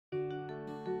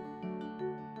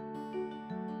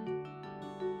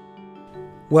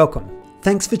Welcome.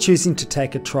 Thanks for choosing to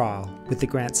take a trial with the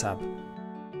Grants Hub.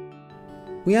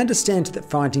 We understand that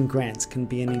finding grants can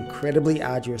be an incredibly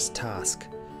arduous task.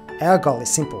 Our goal is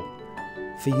simple: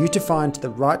 for you to find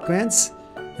the right grants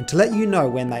and to let you know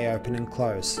when they open and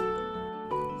close.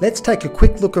 Let's take a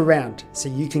quick look around so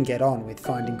you can get on with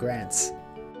finding grants.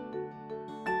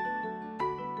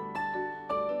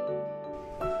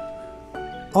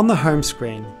 On the home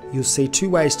screen, you'll see two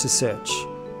ways to search: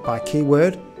 by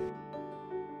keyword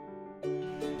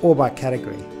or by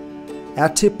category. Our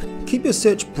tip: keep your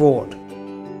search broad,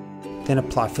 then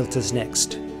apply filters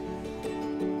next.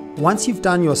 Once you've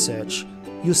done your search,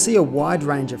 you'll see a wide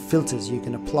range of filters you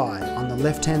can apply on the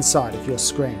left-hand side of your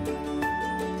screen.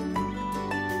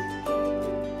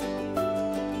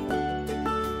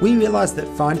 We realise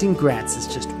that finding grants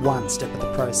is just one step of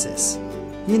the process.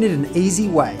 You need an easy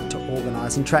way to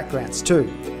organise and track grants too.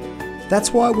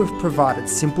 That's why we've provided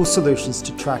simple solutions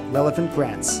to track relevant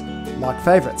grants, like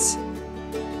favourites.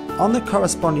 On the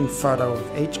corresponding photo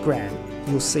of each grant,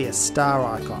 you'll see a star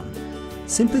icon.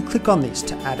 Simply click on this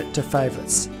to add it to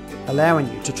favourites,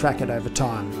 allowing you to track it over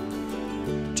time.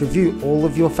 To view all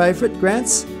of your favourite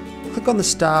grants, click on the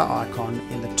star icon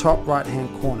in the top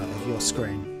right-hand corner of your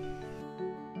screen.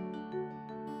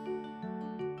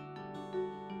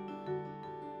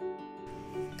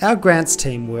 Our grants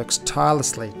team works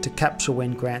tirelessly to capture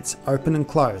when grants open and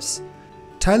close.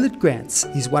 Tailored grants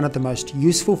is one of the most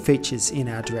useful features in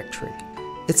our directory.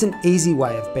 It's an easy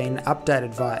way of being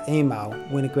updated via email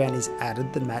when a grant is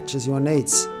added that matches your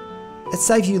needs. It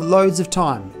saves you loads of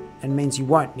time and means you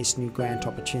won't miss new grant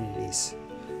opportunities.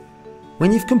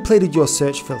 When you've completed your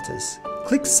search filters,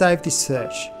 click Save this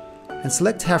search and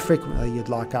select how frequently you'd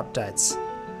like updates.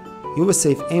 You'll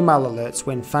receive email alerts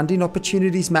when funding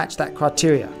opportunities match that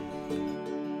criteria.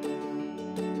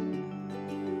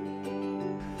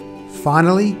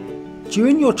 Finally,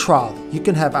 during your trial, you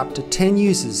can have up to 10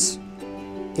 users.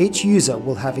 Each user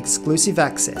will have exclusive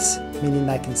access, meaning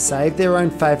they can save their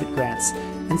own favourite grants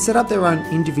and set up their own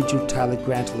individual tailored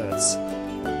grant alerts.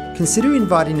 Consider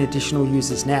inviting additional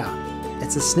users now.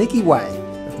 It's a sneaky way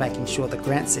of making sure the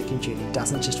grant seeking duty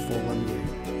doesn't just fall on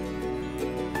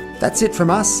you. That's it from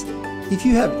us. If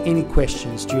you have any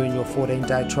questions during your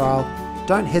 14-day trial,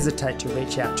 don't hesitate to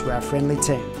reach out to our friendly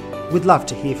team. We'd love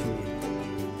to hear from you.